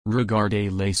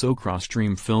Regardez les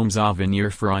sokrostream films à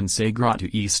venir français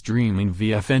gratuits streaming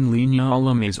via en ligne à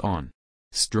la maison.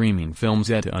 Streaming films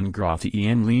et un gratuit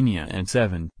en ligne en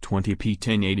 720p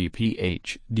 1080p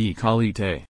HD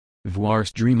qualité. Voir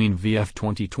streaming VF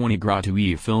 2020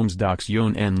 gratuit films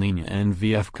d'action en ligne en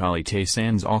VF qualité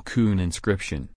sans aucune inscription.